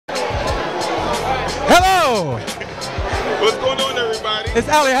Alejandro. What's going on, everybody? It's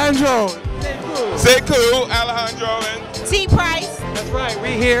Alejandro. Sekou, Alejandro, and T. Price. That's right.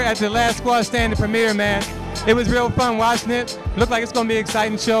 We're here at the Last Squad Stand, the premiere, man. It was real fun watching it. Looked like it's going to be an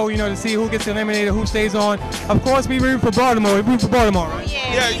exciting show, you know, to see who gets eliminated, who stays on. Of course, we root for Baltimore. We root for Baltimore, right?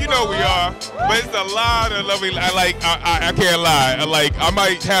 yeah, you know we are. But it's a lot of lovely. I can't lie. I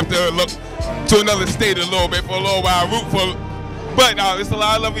might have to look to another state a little bit for a little while. Root for, but it's a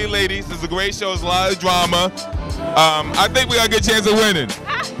lot of lovely ladies. It's a great show. It's a lot of drama. I think we got a good chance of winning.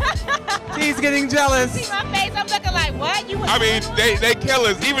 He's getting jealous. See my face? I'm looking like, what? I mean, they kill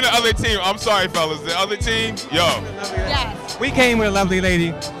us. Even the other team. I'm sorry, fellas. The other team, yo. Yes. We came with a lovely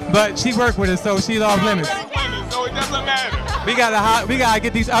lady, but she worked with us, so she's off limits. So it doesn't matter. We gotta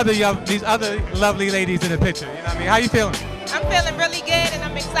get these other lovely ladies in the picture. You know what I mean? How you feeling? I'm feeling really good, and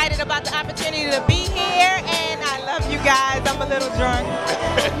I'm excited about the opportunity to be here, and I love you guys. I'm a little drunk.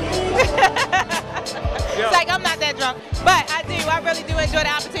 It's like I'm not that drunk, but I do. I really do enjoy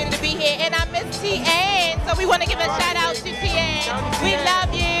the opportunity to be here, and I miss T.N., so we want to give a shout out to T.N. We love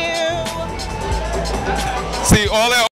you. See, all that